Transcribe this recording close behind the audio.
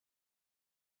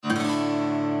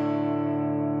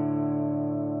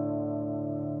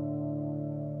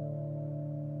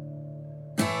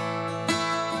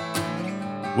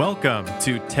Welcome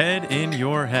to TED in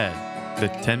Your Head, the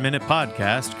 10-minute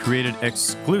podcast created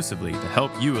exclusively to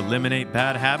help you eliminate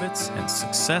bad habits and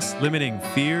success-limiting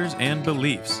fears and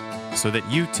beliefs so that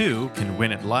you too can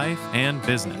win at life and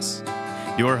business.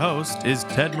 Your host is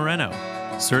Ted Moreno,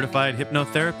 certified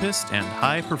hypnotherapist and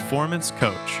high-performance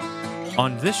coach.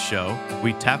 On this show,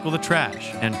 we tackle the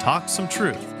trash and talk some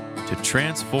truth to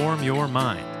transform your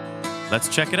mind. Let's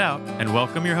check it out and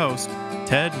welcome your host,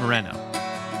 Ted Moreno.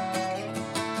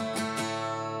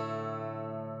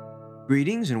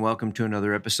 Greetings and welcome to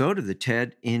another episode of the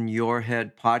TED in Your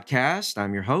Head podcast.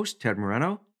 I'm your host, Ted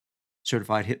Moreno,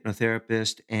 certified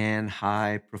hypnotherapist and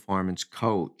high performance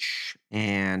coach.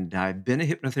 And I've been a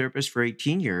hypnotherapist for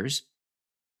 18 years.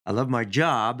 I love my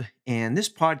job. And this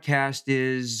podcast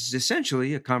is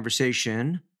essentially a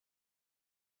conversation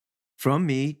from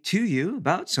me to you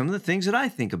about some of the things that I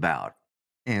think about.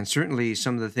 And certainly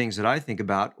some of the things that I think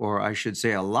about, or I should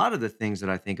say a lot of the things that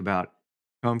I think about,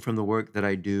 come from the work that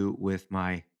I do with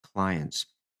my clients.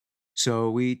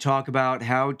 So we talk about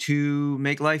how to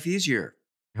make life easier,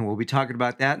 and we'll be talking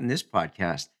about that in this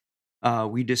podcast.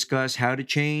 We discuss how to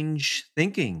change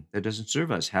thinking that doesn't serve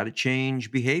us, how to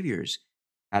change behaviors,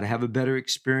 how to have a better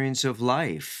experience of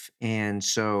life. And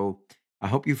so I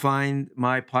hope you find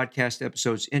my podcast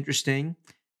episodes interesting.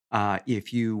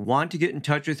 If you want to get in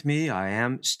touch with me, I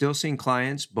am still seeing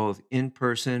clients both in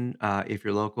person, if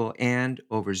you're local, and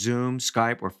over Zoom,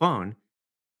 Skype, or phone.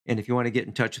 And if you want to get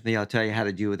in touch with me, I'll tell you how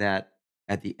to do that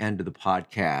at the end of the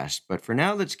podcast. But for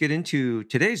now, let's get into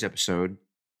today's episode.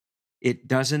 It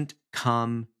doesn't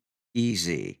come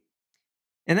easy.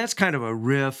 And that's kind of a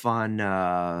riff on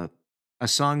a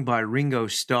song by Ringo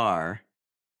Starr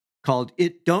called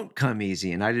It Don't Come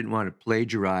Easy. And I didn't want to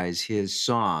plagiarize his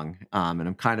song. And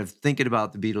I'm kind of thinking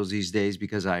about the Beatles these days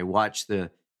because I watched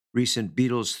the recent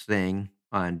Beatles thing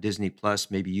on Disney Plus.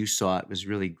 Maybe you saw it. It was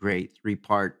really great.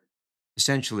 3-part,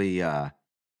 essentially,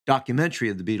 documentary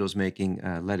of the Beatles making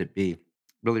Let It Be.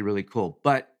 Really, really cool.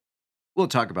 But we'll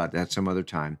talk about that some other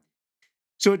time.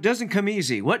 So it doesn't come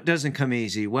easy. What doesn't come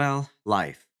easy? Well,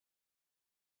 life.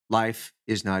 Life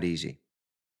is not easy.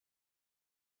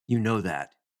 You know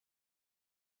that.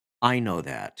 I know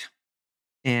that.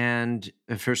 And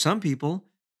for some people,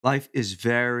 life is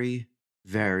very,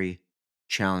 very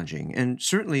challenging. And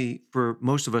certainly for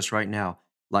most of us right now,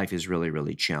 life is really,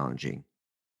 really challenging.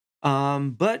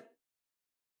 But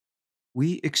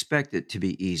we expect it to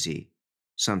be easy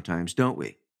sometimes, don't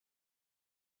we?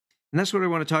 And that's what I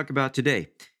want to talk about today.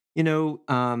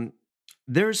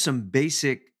 There's some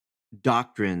basic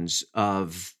doctrines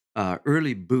of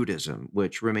early Buddhism,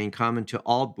 which remain common to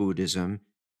all Buddhism.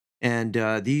 And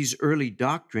these early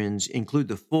doctrines include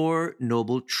the Four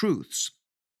Noble Truths.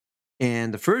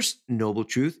 And the first noble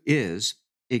truth is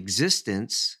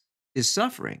existence is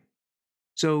suffering.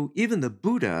 So even the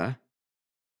Buddha,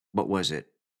 what was it,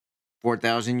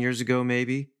 4,000 years ago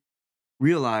maybe,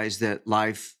 realized that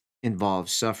life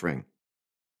involves suffering.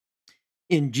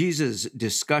 In Jesus'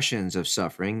 discussions of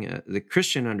suffering, the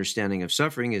Christian understanding of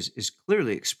suffering is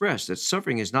clearly expressed that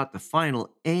suffering is not the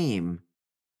final aim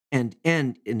and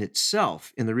end in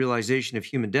itself in the realization of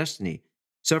human destiny.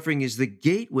 Suffering is the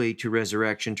gateway to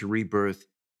resurrection, to rebirth,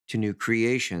 to new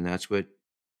creation. That's what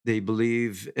they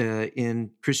believe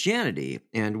in Christianity.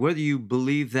 And whether you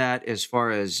believe that as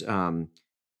far as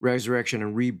resurrection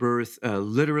and rebirth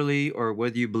literally, or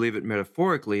whether you believe it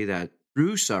metaphorically, that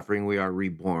through suffering we are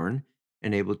reborn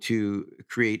and able to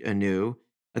create anew,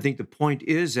 I think the point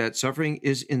is that suffering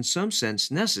is in some sense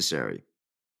necessary.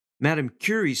 Madame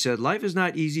Curie said, "Life is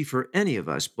not easy for any of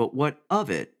us, but what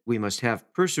of it? We must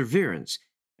have perseverance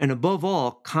and above all,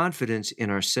 confidence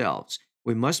in ourselves.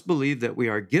 We must believe that we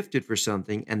are gifted for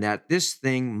something and that this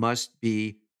thing must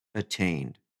be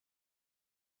attained."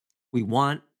 We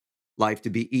want life to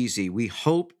be easy. We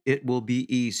hope it will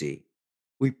be easy.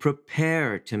 We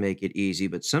prepare to make it easy,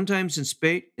 but sometimes in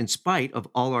spite of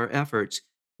all our efforts,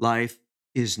 life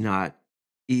is not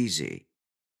easy.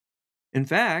 In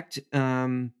fact,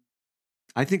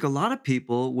 I think a lot of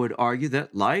people would argue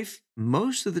that life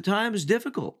most of the time is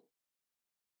difficult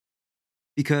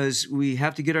because we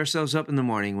have to get ourselves up in the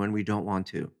morning when we don't want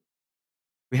to.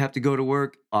 We have to go to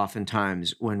work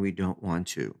oftentimes when we don't want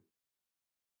to.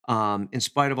 In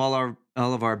spite of all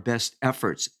of our best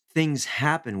efforts, things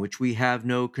happen which we have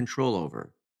no control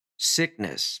over.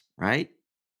 Sickness, right?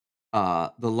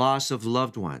 The loss of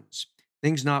loved ones,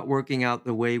 things not working out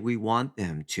the way we want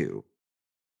them to.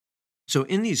 So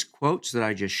in these quotes that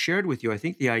I just shared with you, I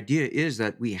think the idea is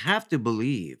that we have to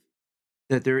believe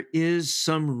that there is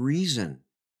some reason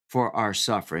for our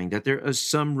suffering, that there is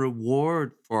some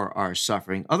reward for our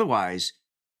suffering. Otherwise,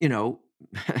 you know,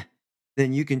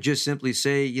 then you can just simply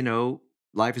say,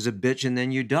 life is a bitch and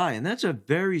then you die. And that's a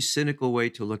very cynical way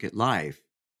to look at life.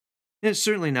 And it's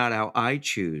certainly not how I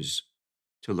choose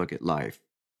to look at life.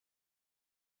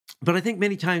 But I think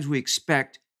many times we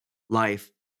expect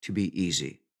life to be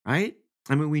easy, right?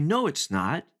 I mean, we know it's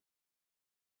not,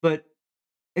 but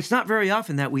it's not very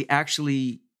often that we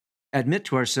actually admit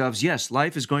to ourselves, yes,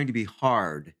 life is going to be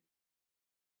hard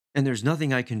and there's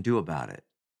nothing I can do about it.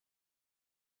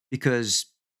 Because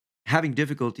having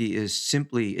difficulty is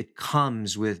simply, it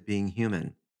comes with being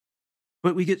human.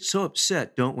 But we get so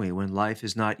upset, don't we, when life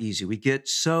is not easy? We get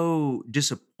so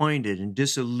disappointed and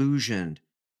disillusioned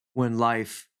when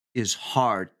life is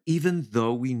hard, even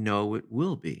though we know it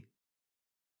will be.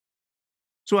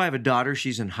 So I have a daughter,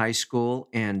 she's in high school,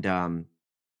 and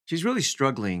she's really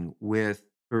struggling with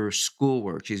her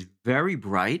schoolwork. She's very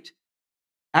bright,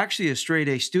 actually a straight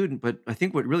A student, but I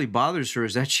think what really bothers her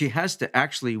is that she has to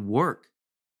actually work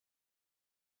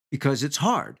because it's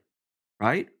hard,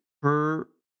 right? Her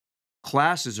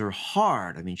classes are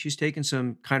hard. I mean, she's taken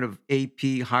some kind of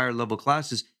AP higher level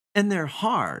classes and they're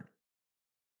hard.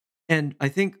 And I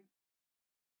think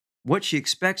what she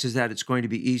expects is that it's going to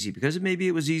be easy because maybe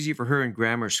it was easy for her in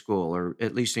grammar school, or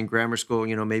at least in grammar school,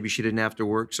 maybe she didn't have to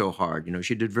work so hard.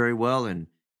 She did very well in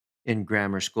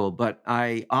grammar school, but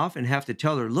I often have to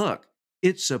tell her, look,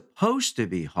 it's supposed to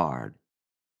be hard.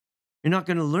 You're not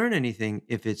going to learn anything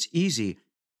if it's easy.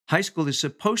 High school is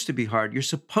supposed to be hard. You're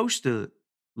supposed to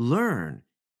learn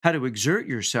how to exert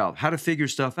yourself, how to figure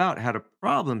stuff out, how to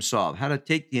problem solve, how to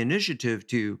take the initiative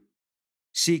to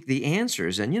seek the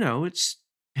answers. And, it's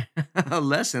a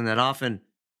lesson that often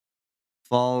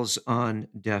falls on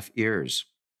deaf ears.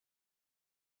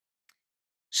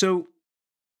 So,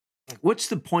 what's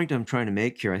the point I'm trying to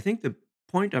make here? I think the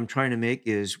point I'm trying to make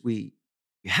is we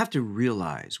have to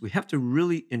realize, we have to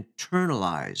really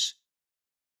internalize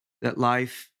that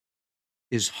life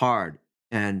is hard.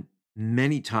 And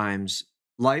many times,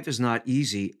 life is not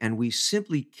easy, and we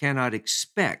simply cannot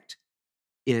expect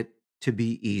it to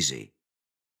be easy.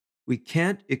 We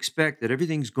can't expect that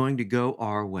everything's going to go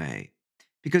our way.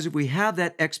 Because if we have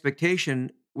that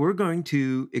expectation, we're going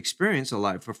to experience a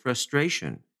life of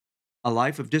frustration, a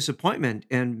life of disappointment,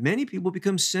 and many people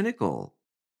become cynical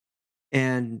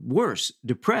and worse,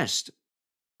 depressed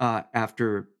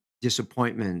after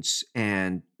disappointments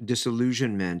and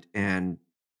disillusionment and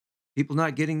people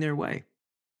not getting their way.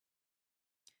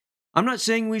 I'm not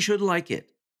saying we should like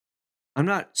it. I'm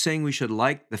not saying we should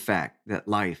like the fact that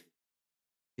life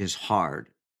is hard.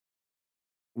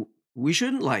 We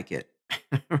shouldn't like it,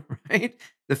 right?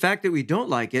 The fact that we don't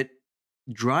like it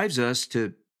drives us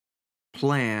to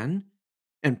plan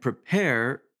and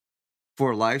prepare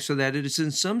for life so that it is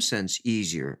in some sense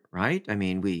easier, right? I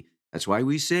mean, that's why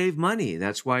we save money.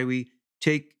 That's why we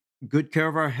take good care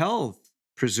of our health,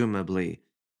 presumably.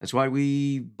 That's why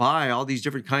we buy all these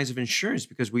different kinds of insurance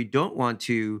because we don't want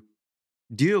to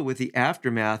deal with the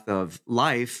aftermath of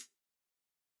life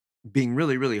being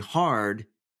really, really hard,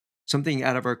 something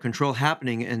out of our control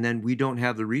happening, and then we don't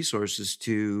have the resources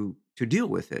to deal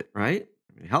with it, right?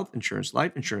 I mean, health insurance,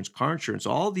 life insurance, car insurance,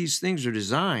 all these things are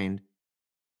designed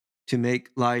to make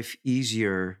life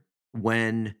easier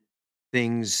when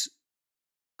things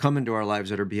come into our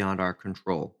lives that are beyond our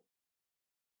control.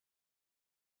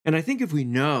 And I think if we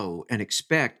know and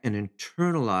expect and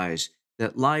internalize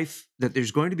that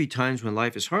there's going to be times when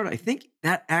life is hard, I think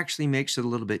that actually makes it a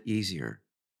little bit easier.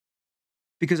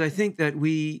 Because I think that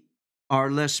we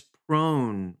are less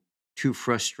prone to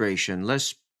frustration,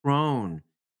 less prone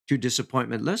to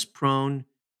disappointment, less prone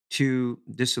to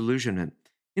disillusionment.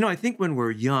 I think when we're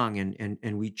young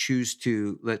and we choose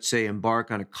to, let's say,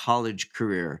 embark on a college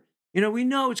career, we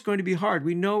know it's going to be hard.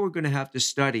 We know we're going to have to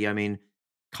study. I mean,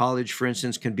 college, for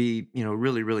instance, can be,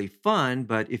 really, really fun.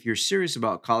 But if you're serious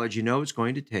about college, it's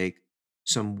going to take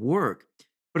some work.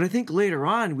 But I think later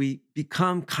on, we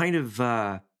become kind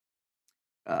of,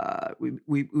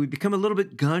 we become a little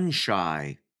bit gun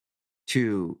shy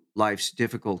to life's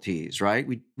difficulties, right?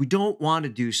 We don't want to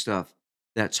do stuff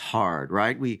that's hard,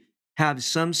 right? We have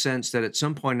some sense that at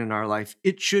some point in our life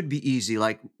it should be easy,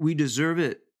 like we deserve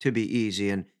it to be easy.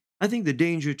 And I think the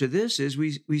danger to this is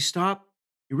we stop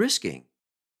risking.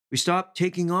 We stop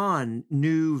taking on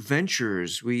new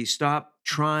ventures. We stop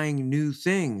trying new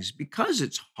things because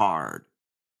it's hard.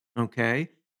 Okay.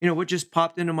 What just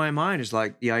popped into my mind is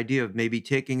like the idea of maybe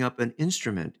taking up an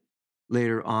instrument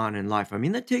later on in life. I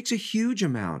mean, that takes a huge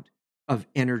amount of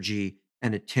energy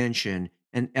and attention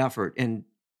and effort. And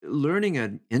learning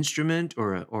an instrument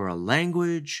or a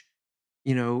language,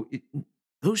 you know, it,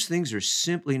 those things are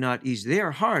simply not easy. They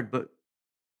are hard, but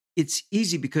it's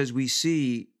easy because we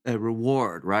see a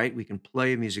reward, right? We can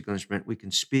play a musical instrument, we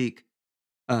can speak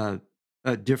uh,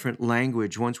 a different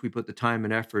language once we put the time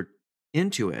and effort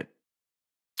into it.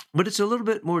 But it's a little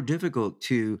bit more difficult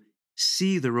to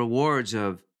see the rewards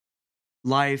of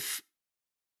life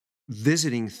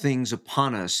visiting things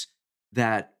upon us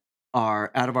that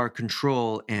are out of our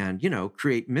control and,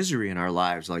 create misery in our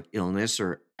lives, like illness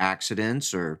or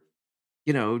accidents or,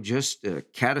 just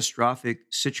catastrophic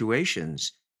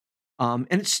situations.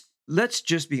 And let's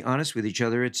just be honest with each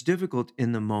other. It's difficult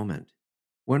in the moment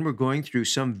when we're going through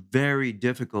some very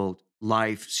difficult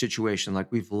life situation,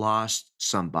 like we've lost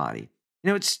somebody.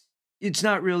 It's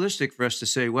not realistic for us to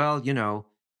say, well,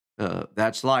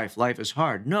 that's life. Life is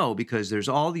hard. No, because there's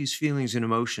all these feelings and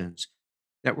emotions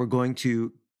that we're going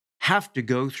to have to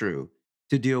go through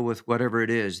to deal with whatever it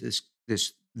is,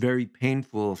 this very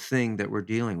painful thing that we're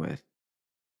dealing with.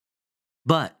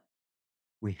 But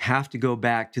we have to go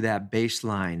back to that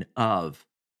baseline of,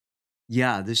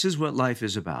 yeah, this is what life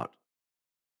is about.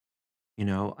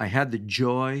 I had the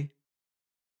joy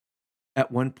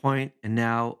at one point, and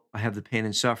now I have the pain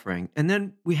and suffering. And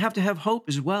then we have to have hope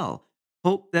as well.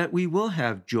 Hope that we will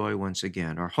have joy once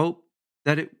again, or hope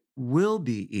that it will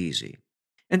be easy.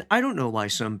 And I don't know why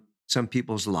some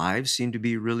people's lives seem to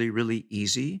be really, really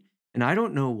easy. And I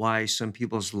don't know why some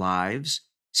people's lives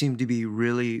seem to be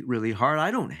really, really hard. I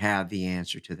don't have the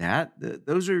answer to that.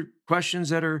 Those are questions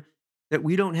that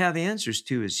we don't have answers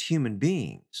to as human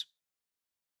beings.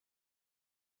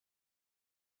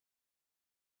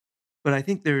 But I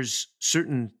think there's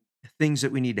certain things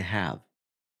that we need to have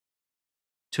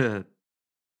to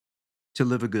to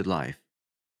live a good life.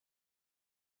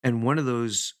 And one of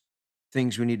those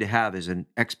things we need to have is an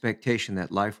expectation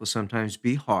that life will sometimes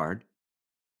be hard,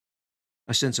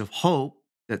 a sense of hope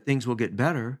that things will get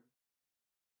better,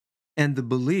 and the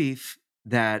belief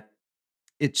that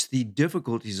it's the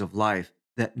difficulties of life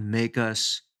that make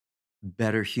us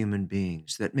better human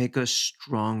beings, that make us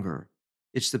stronger.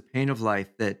 It's the pain of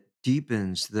life that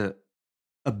deepens the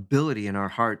ability in our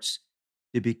hearts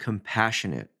to be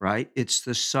compassionate, right? It's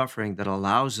the suffering that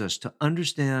allows us to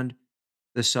understand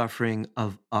the suffering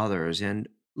of others. And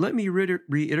let me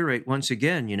reiterate once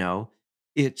again,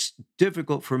 it's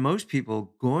difficult for most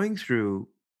people going through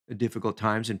difficult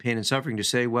times and pain and suffering to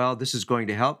say, well, this is going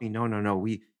to help me. No, no, no.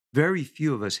 Very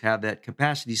few of us have that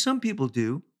capacity. Some people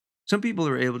do. Some people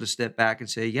are able to step back and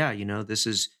say, yeah,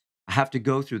 I have to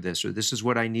go through this, or this is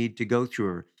what I need to go through,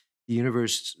 or the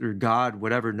universe or God,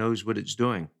 whatever, knows what it's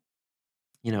doing,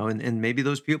 and maybe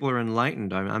those people are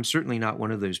enlightened. I'm certainly not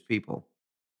one of those people.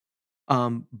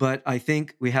 But I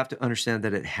think we have to understand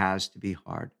that it has to be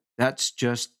hard. That's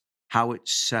just how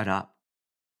it's set up.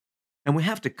 And we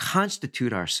have to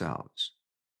constitute ourselves.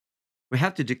 We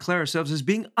have to declare ourselves as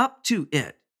being up to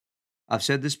it. I've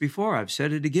said this before, I've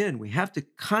said it again. We have to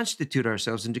constitute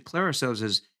ourselves and declare ourselves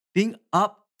as being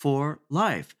up for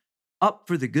life, up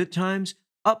for the good times,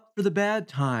 up for the bad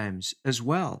times as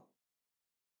well.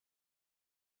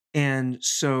 And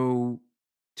so,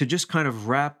 to just kind of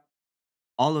wrap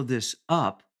all of this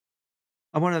up,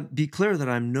 I want to be clear that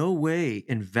I'm no way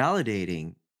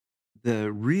invalidating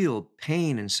the real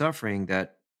pain and suffering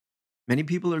that many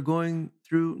people are going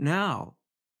through now,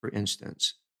 for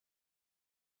instance.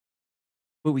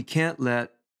 But we can't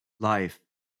let life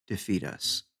defeat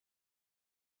us.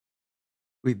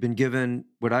 We've been given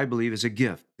what I believe is a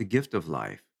gift, the gift of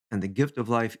life. And the gift of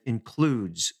life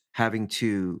includes having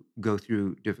to go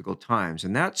through difficult times.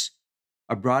 And that's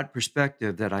a broad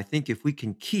perspective that I think if we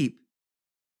can keep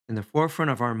in the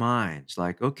forefront of our minds,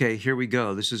 like, okay, here we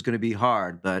go. This is going to be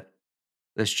hard, but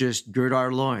let's just gird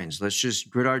our loins. Let's just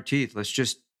grit our teeth. Let's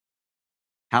just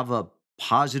have a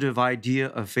positive idea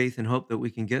of faith and hope that we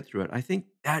can get through it. I think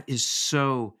that is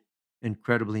so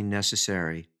incredibly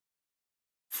necessary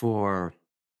for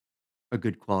a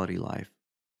good quality life.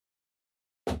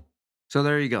 So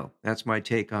there you go. That's my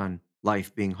take on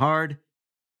life being hard.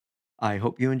 I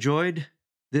hope you enjoyed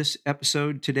this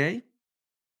episode today.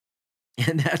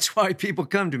 And that's why people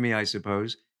come to me, I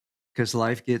suppose, because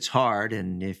life gets hard.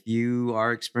 And if you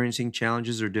are experiencing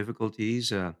challenges or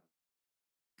difficulties, go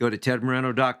to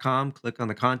tedmoreno.com, click on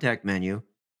the contact menu,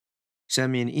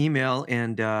 send me an email,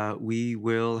 and we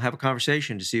will have a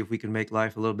conversation to see if we can make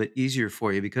life a little bit easier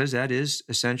for you, because that is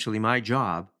essentially my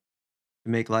job, to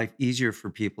make life easier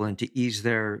for people and to ease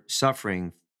their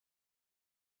suffering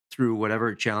through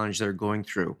whatever challenge they're going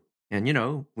through.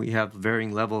 And, we have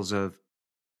varying levels of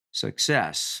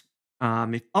success.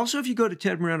 If you go to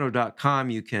tedmoreno.com,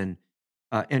 you can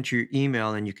enter your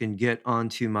email and you can get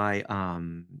onto my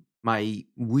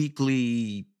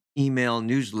weekly email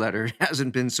newsletter. It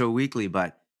hasn't been so weekly,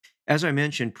 but As I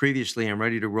mentioned previously, I'm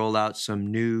ready to roll out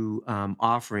some new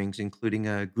offerings, including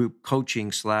a group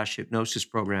coaching / hypnosis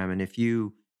program. And if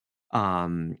you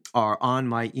are on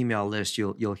my email list,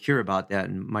 you'll hear about that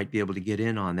and might be able to get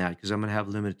in on that because I'm going to have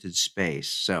limited space.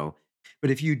 So, but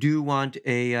if you do want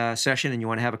a session and you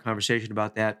want to have a conversation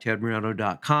about that,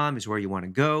 tedmoreno.com is where you want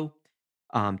to go.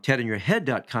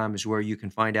 Tedinyourhead.com is where you can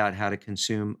find out how to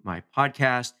consume my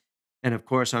podcast. And of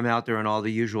course, I'm out there on all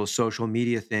the usual social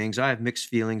media things. I have mixed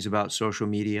feelings about social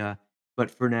media, but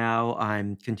for now,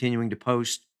 I'm continuing to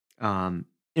post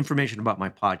information about my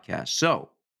podcast. So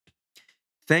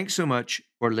thanks so much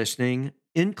for listening.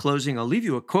 In closing, I'll leave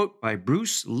you a quote by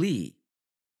Bruce Lee,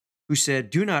 who said,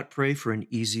 "Do not pray for an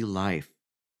easy life.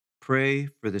 Pray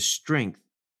for the strength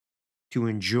to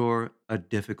endure a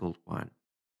difficult one."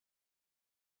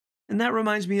 And that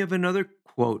reminds me of another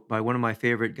quote by one of my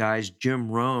favorite guys,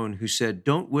 Jim Rohn, who said,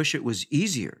 "Don't wish it was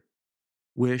easier.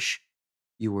 Wish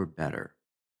you were better."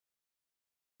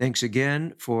 Thanks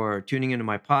again for tuning into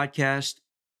my podcast.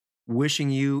 Wishing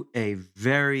you a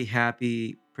very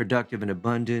happy, productive, and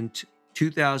abundant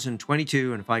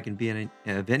 2022. And if I can be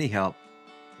of any help,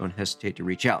 don't hesitate to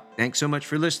reach out. Thanks so much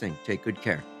for listening. Take good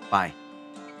care. Bye.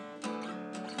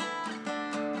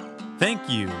 Thank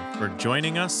you for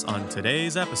joining us on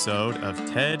today's episode of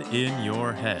TED in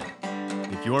Your Head.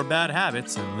 If your bad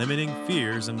habits and limiting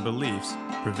fears and beliefs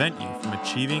prevent you from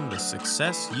achieving the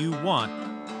success you want,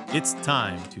 it's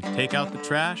time to take out the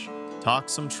trash, talk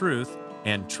some truth,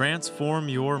 and transform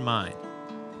your mind.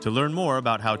 To learn more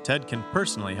about how TED can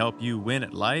personally help you win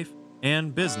at life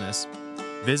and business,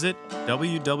 visit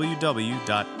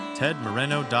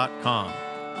www.tedmoreno.com.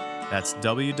 That's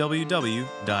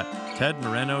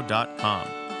www.tedmoreno.com.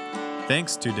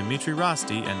 Thanks to Dimitri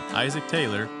Rosti and Isaac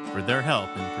Taylor for their help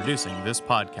in producing this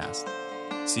podcast.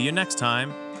 See you next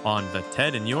time on the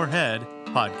TED in Your Head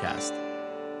podcast.